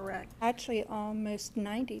insurance, correct? Actually, almost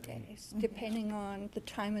 90 days, depending on the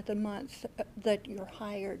time of the month that you're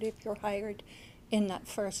hired. If you're hired in that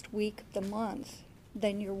first week of the month,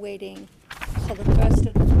 then you're waiting till the first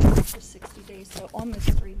of the month for 60 days, so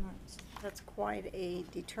almost 3 months. That's quite a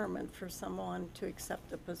deterrent for someone to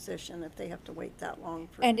accept a position if they have to wait that long.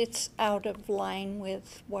 For And it's out of line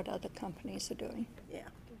with what other companies are doing. Yeah.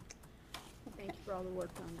 Thank you for all the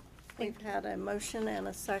work on it. We've had a motion and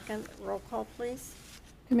a second. Roll call, please.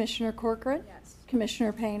 Commissioner Corcoran? Yes.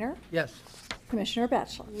 Commissioner Painter? Yes. Commissioner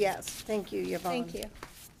Batchelor? Yes, thank you, Yvonne. Thank you.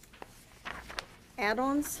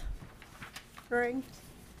 Add-ons, Greg?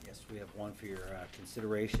 Yes, we have one for your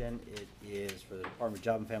consideration. It is for the Department of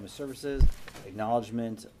Job and Family Services,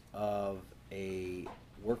 acknowledgement of a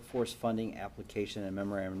workforce funding application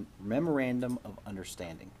and memorandum of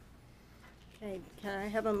understanding. Okay, can I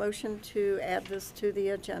have a motion to add this to the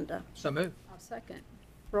agenda? So moved. I'll second.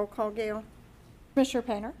 Roll call, Gail? Commissioner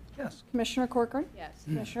Painter? Yes. Commissioner Corcoran? Yes.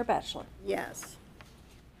 Commissioner Batchelor? Yes.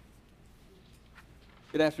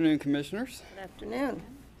 Good afternoon, Commissioners. Good afternoon.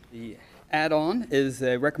 The add-on is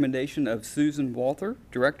a recommendation of Susan Walther,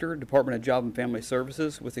 Director, Department of Job and Family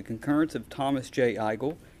Services, with the concurrence of Thomas J.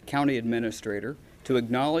 Eigel, County Administrator, to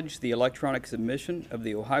acknowledge the electronic submission of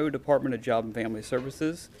the Ohio Department of Job and Family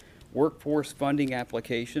Services workforce funding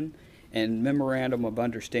application and memorandum of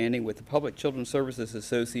understanding with the Public Children's Services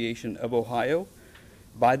Association of Ohio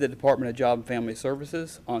by the Department of Job and Family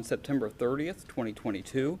Services on September 30th,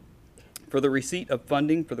 2022, for the receipt of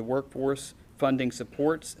funding for the Workforce Funding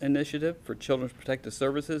Supports Initiative for Children's Protective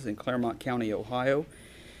Services in Claremont County, Ohio,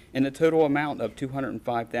 in a total amount of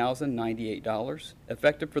 $205,098,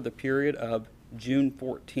 effective for the period of June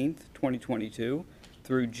 14th, 2022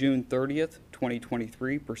 through June 30th,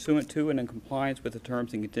 2023, pursuant to and in compliance with the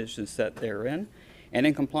terms and conditions set therein, and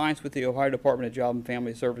in compliance with the Ohio Department of Job and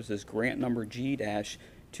Family Services grant number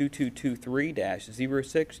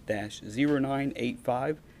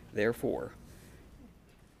G-2223-06-0985, therefore.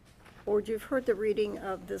 Board, you've heard the reading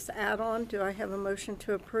of this add-on. Do I have a motion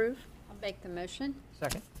to approve? I'll make the motion.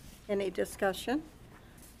 Second. Any discussion?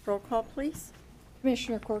 Roll call, please.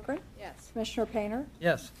 Commissioner Corcoran? Yes. Commissioner Painter?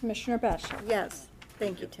 Yes. Commissioner Batchelor? Yes,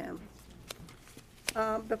 thank you, Tim.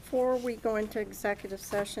 Before we go into executive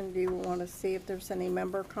session, do you want to see if there's any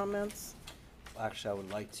member comments? Actually, I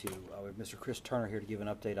would like to, with Mr. Chris Turner here to give an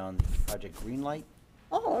update on Project Greenlight.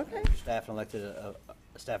 Oh, okay. Staff and elected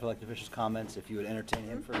officials' comments, if you would entertain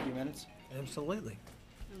him for a few minutes. Absolutely.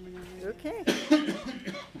 Okay.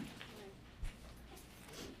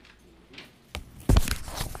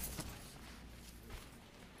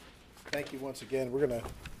 Thank you once again. We're going to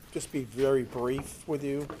just be very brief with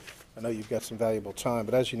you. I know you've got some valuable time,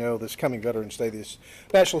 but as you know, this coming Veterans Day, the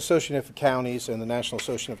National Association of Counties and the National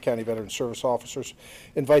Association of County Veteran Service Officers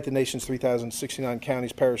invite the nation's 3,069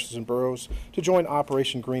 counties, parishes, and boroughs to join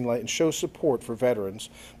Operation Greenlight and show support for veterans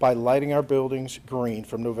by lighting our buildings green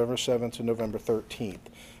from November 7th to November 13th.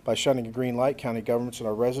 By shining a green light, county governments and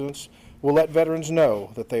our residents will let veterans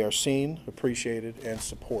know that they are seen, appreciated, and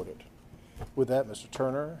supported. With that, Mr.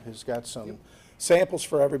 Turner has got some samples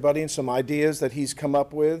for everybody and some ideas that he's come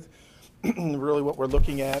up with. Really what we're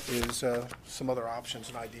looking at is some other options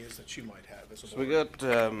and ideas that you might have as a So board. we got,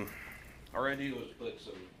 our idea was to put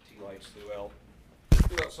some tea lights throughout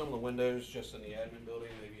some of the windows, just in the admin building,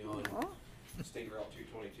 maybe on State Route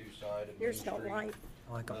 222 side of Main Here's no Street. light.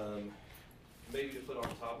 I like 'em. Maybe to put on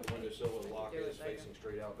top of the windowsill where the lock is facing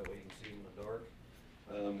straight out, that way you can see in the dark.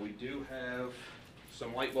 We do have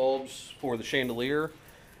some light bulbs for the chandelier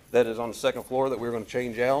that is on the second floor that we're going to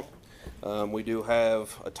change out. We do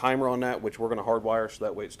have a timer on that, which we're going to hardwire so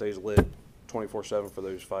that way it stays lit 24/7 for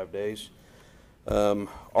those 5 days.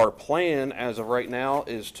 Our plan as of right now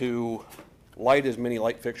is to light as many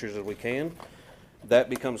light fixtures as we can. That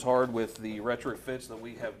becomes hard with the retrofits that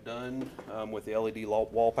we have done with the LED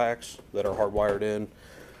wall packs that are hardwired in.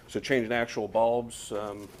 So changing actual bulbs,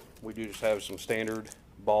 we do just have some standard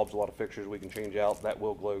bulbs, a lot of fixtures we can change out that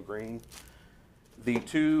will glow green. The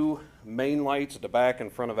two main lights at the back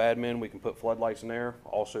and front of admin, we can put floodlights in there,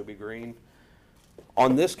 also be green.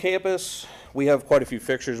 On this campus, we have quite a few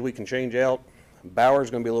fixtures we can change out.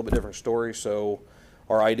 Bauer's going to be a little bit different story, so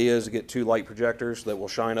our idea is to get 2 light projectors that will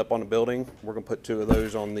shine up on the building. We're going to put 2 of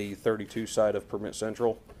those on the 32 side of Permit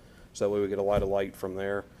Central, so that way we get a lot of light from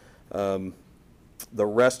there. The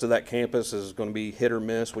rest of that campus is going to be hit or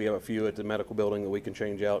miss. We have a few at the medical building that we can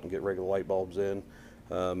change out and get regular light bulbs in.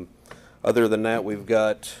 Other than that, we've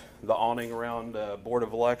got the awning around Board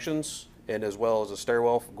of Elections, and as well as a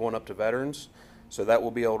stairwell going up to veterans. So that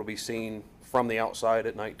will be able to be seen from the outside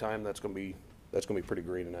at nighttime. That's going to be pretty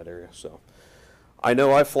green in that area. So I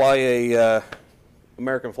know I fly a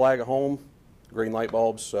American flag at home, green light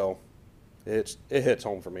bulbs, so it hits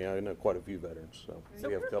home for me. I know quite a few veterans, so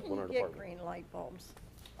we have a couple in our Where can you get department. green light bulbs?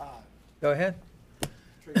 Go ahead.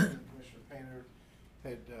 Tracy and Commissioner Painter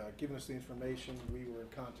had given us the information. We were in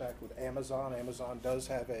contact with Amazon. Amazon does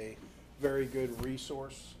have a very good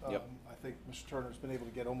resource. Yep. I think Mr. Turner's been able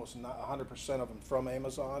to get almost 100% of them from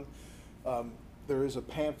Amazon. There is a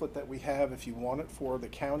pamphlet that we have if you want it for the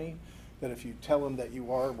county, that if you tell them that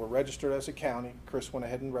we're registered as a county, Chris went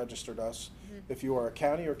ahead and registered us. If you are a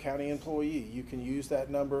county or county employee, you can use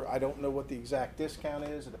that number. I don't know what the exact discount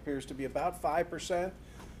is. It appears to be about 5%,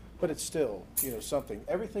 but it's still, something.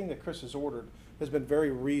 Everything that Chris has ordered has been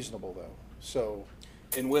very reasonable, though. So,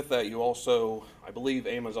 And with that, you also, I believe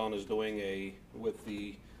Amazon is doing with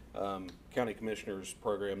the county commissioners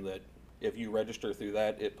program, that if you register through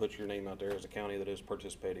that, it puts your name out there as a county that is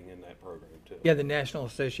participating in that program too. Yeah, the National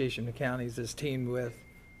Association of Counties is teamed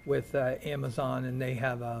with Amazon, and they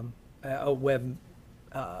have a web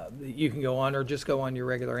that you can go on, or just go on your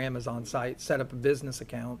regular Amazon site, set up a business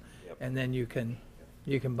account, and then you can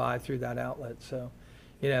buy through that outlet. So,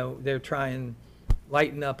 they're trying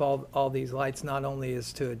lighten up all these lights. Not only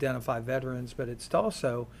is to identify veterans, but it's to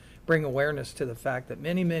also bring awareness to the fact that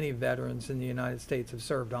many, many veterans in the United States have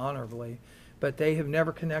served honorably, but they have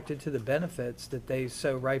never connected to the benefits that they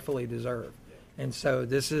so rightfully deserve. And so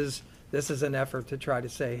this is an effort to try to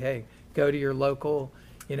say, hey, go to your local,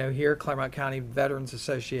 here, Claremont County Veterans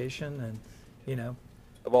Association, and,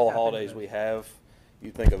 Of all the holidays we have,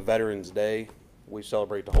 you think of Veterans Day, we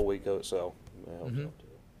celebrate the whole week of it, so.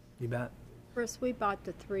 You bet. Chris, we bought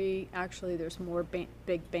the 3, actually, there's more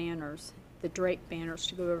big banners, the Drake banners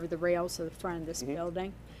to go over the rails of the front of this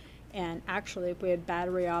building. And actually, if we had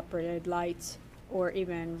battery-operated lights or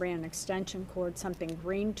even ran an extension cord, something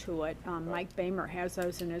green to it. Mike Bamer has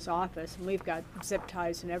those in his office, and we've got zip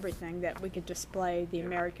ties and everything that we could display the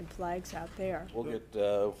American flags out there. We'll get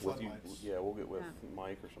with you. Yeah, we'll get with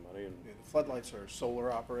Mike or somebody. And Yeah, the floodlights are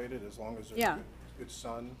solar operated as long as there's Yeah. good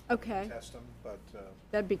sun. Okay. Test them, but.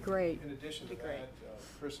 That'd be great. In addition to That'd be great. that,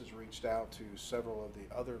 Chris has reached out to several of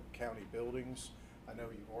the other county buildings. I know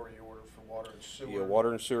you've already ordered for water and sewer. Yeah,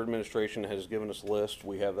 Water and Sewer Administration has given us a list.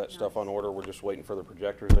 We have that stuff on order. We're just waiting for the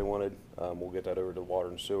projectors they wanted. We'll get that over to Water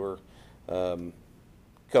and Sewer. Couple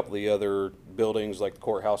of the other buildings like the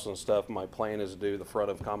courthouse and stuff, my plan is to do the front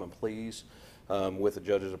of Common Pleas with the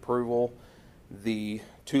judge's approval. The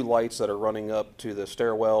 2 lights that are running up to the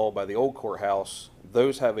stairwell by the old courthouse,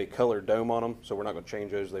 those have a colored dome on them, so we're not going to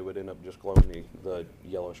change those. They would end up just glowing the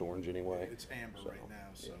yellowish orange anyway. It's amber right now,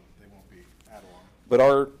 so they won't be add-on. But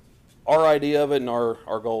our idea of it and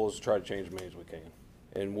our goal is to try to change as many as we can.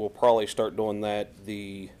 And we'll probably start doing that,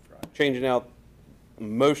 changing out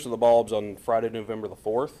most of the bulbs on Friday, November the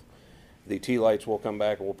 4th. The tea lights will come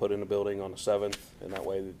back and we'll put in the building on the 7th, and that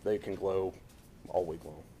way they can glow all week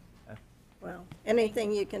long. Well,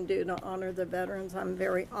 anything you can do to honor the veterans. I'm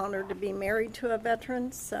very honored to be married to a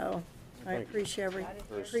veteran, so I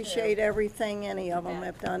appreciate everything any of them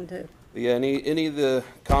have done to. Yeah, any of the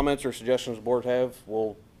comments or suggestions the board have,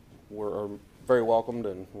 we're very welcomed,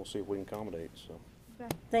 and we'll see if we can accommodate. So.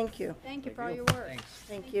 Thank you. Thank you for all your work.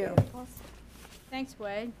 Thank you. Thanks,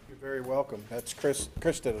 Wade. You're very welcome. That's Chris.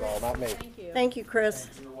 Chris did it all, not me. Thank you. Thank you, Chris.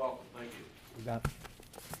 You're welcome. Thank you. You got it.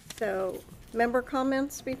 So, member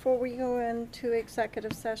comments before we go into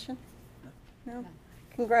executive session? No?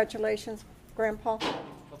 Congratulations, Grandpa.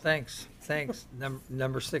 Well, thanks.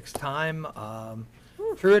 Number 6 time,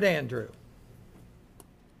 Truett Andrew.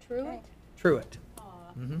 Truett? Truett. Aw.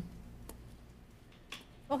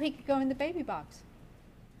 Well, he could go in the baby box.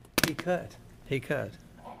 He could. Did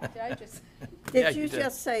I just? Did Yeah, you you did.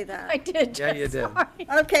 just say that? I did. Yeah, you did. Sorry.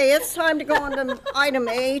 Okay, it's time to go on to item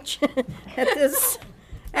H.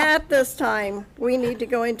 At this time, we need to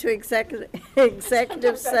go into executive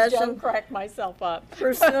session Don't crack myself up.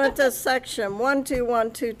 pursuant to section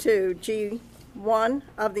 12122 G1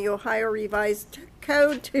 of the Ohio Revised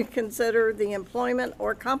Code to consider the employment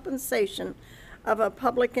or compensation of a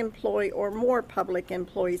public employee or more public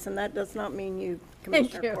employees, and that does not mean you,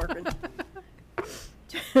 Commissioner you. Corcoran.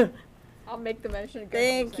 I'll make the motion. and go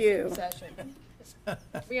Thank into you. executive session.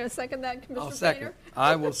 We gonna second that, Commissioner I'll second. Painter?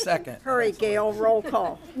 I will second. Hurry, Gail, roll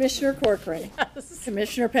call. Commissioner Corcoran.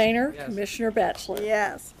 Commissioner Painter. Yes. Commissioner Batchelor.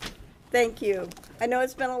 Yes, thank you. I know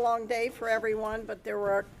it's been a long day for everyone, but there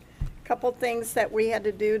were a couple things that we had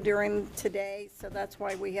to do during today, so that's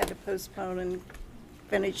why we had to postpone and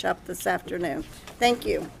finish up this afternoon. Thank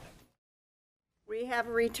you. We have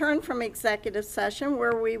returned from executive session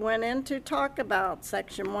where we went in to talk about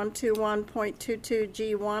section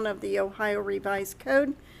 121.22G1 of the Ohio Revised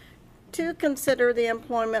Code to consider the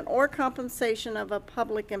employment or compensation of a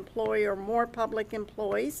public employee or more public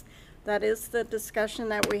employees. That is the discussion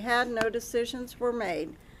that we had. No decisions were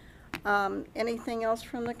made. Anything else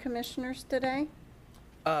from the commissioners today?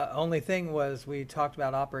 Only thing was we talked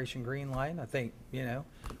about Operation Greenlight. I think,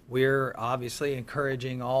 we're obviously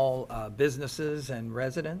encouraging all businesses and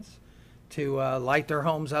residents to light their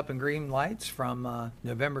homes up in green lights from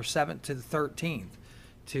November 7th to the 13th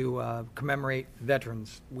to commemorate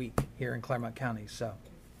Veterans Week here in Claremont County. So,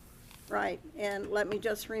 Right, and let me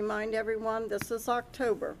just remind everyone, this is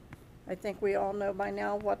October. I think we all know by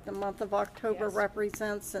now what the month of October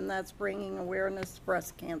represents, and that's bringing awareness to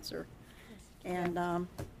breast cancer. And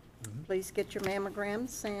please get your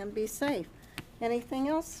mammograms and be safe. Anything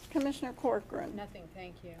else, Commissioner Corcoran? Nothing,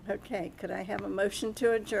 thank you. Okay, could I have a motion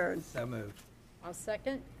to adjourn? so moved. I'll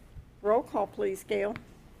second. Roll call, please, Gail.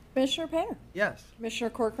 Commissioner Painter. Yes. Commissioner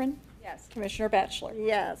Corcoran. Yes. Commissioner Batchelor.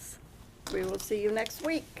 Yes. We will see you next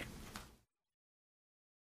week.